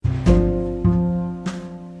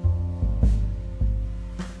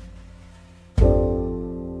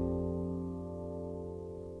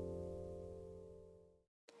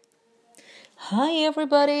Hi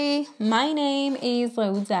everybody, my name is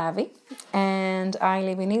Raoud Zavi and I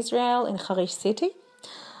live in Israel in Harish city.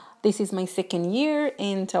 This is my second year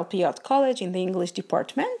in Talpiot College in the English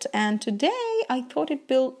department, and today I thought it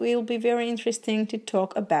will be very interesting to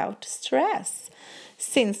talk about stress.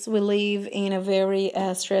 Since we live in a very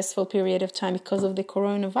stressful period of time because of the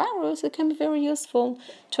coronavirus, it can be very useful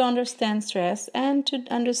to understand stress and to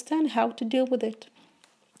understand how to deal with it.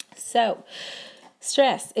 So,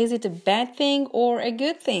 stress, is it a bad thing or a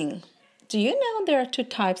good thing? Do you know there are two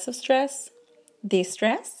types of stress?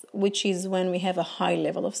 Distress, which is when we have a high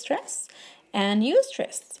level of stress, and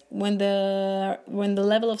eustress, when the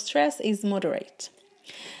level of stress is moderate.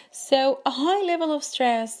 So a high level of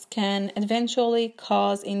stress can eventually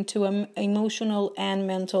cause into an emotional and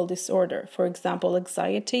mental disorder, for example,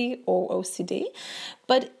 anxiety or OCD,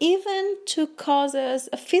 but even to causes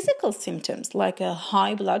physical symptoms like a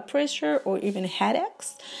high blood pressure or even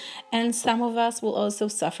headaches, and some of us will also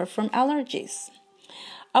suffer from allergies.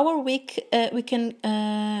 We can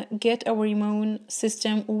get our immune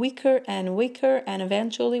system weaker and weaker, and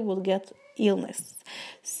eventually we'll get illness.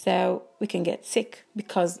 So we can get sick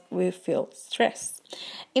because we feel stress.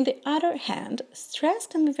 In the other hand, stress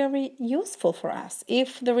can be very useful for us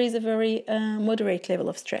if there is a very moderate level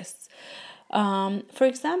of stress. For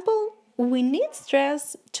example, we need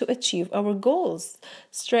stress to achieve our goals.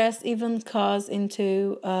 Stress even causes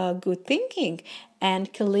into good thinking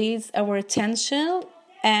and can lead our attention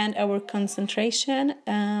and our concentration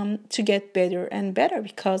to get better and better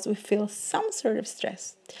because we feel some sort of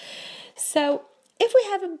stress. So if we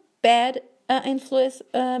have a bad influence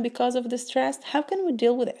because of the stress, how can we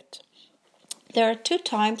deal with it? There are two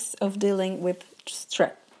types of dealing with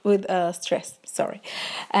stress. One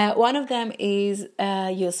of them is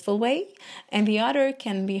a useful way, and the other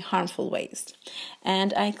can be harmful ways.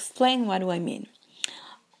 And I explain what do I mean.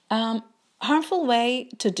 Harmful way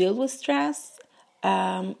to deal with stress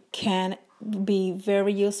can be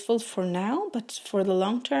very useful for now, but for the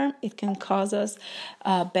long term, it can cause us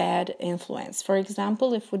bad influence. For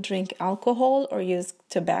example, if we drink alcohol or use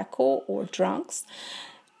tobacco or drugs,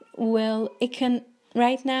 well, it can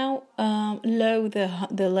right now lower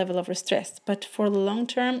the level of stress, but for the long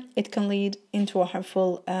term, it can lead into a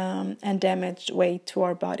harmful and damaged way to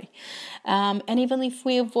our body. And even if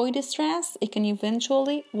we avoid the stress, it can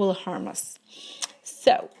eventually will harm us.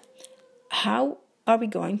 So, how are we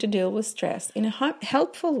going to deal with stress in a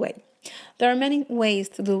helpful way? There are many ways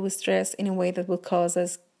to deal with stress in a way that will cause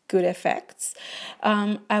us good effects.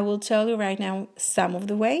 I will tell you right now some of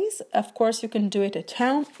the ways. Of course, you can do it at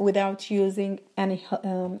home without using any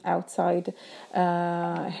outside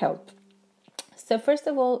help. So first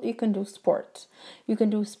of all, you can do sport. You can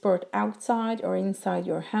do sport outside or inside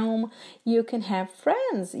your home. You can have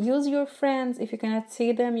friends. Use your friends. If you cannot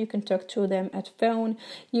see them, you can talk to them at phone.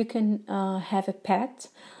 You can have a pet.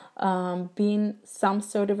 Be in some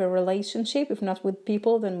sort of a relationship. If not with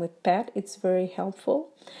people, then with pet. It's very helpful.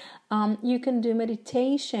 You can do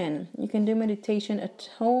meditation. You can do meditation at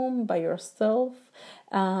home by yourself.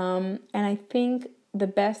 And I think the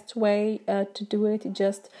best way to do it is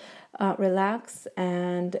just relax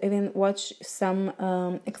and even watch some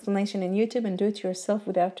explanation in YouTube and do it yourself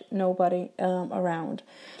without nobody around.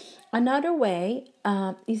 Another way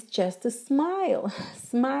is just to smile.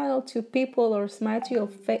 Smile to people or smile to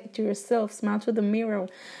yourself. Smile to the mirror.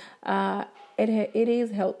 It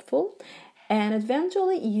is helpful. And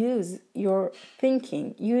eventually use your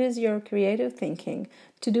thinking, use your creative thinking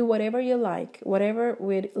to do whatever you like, whatever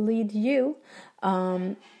would lead you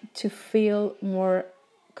to feel more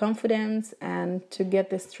confidence and to get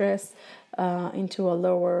the stress into a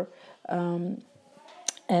lower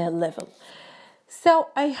level. So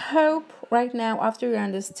I hope right now, after you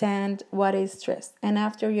understand what is stress and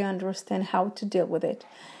after you understand how to deal with it,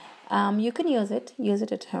 you can use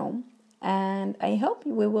it at home. And I hope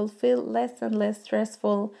we will feel less and less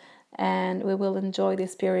stressful and we will enjoy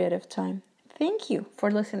this period of time. Thank you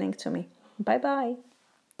for listening to me. Bye-bye.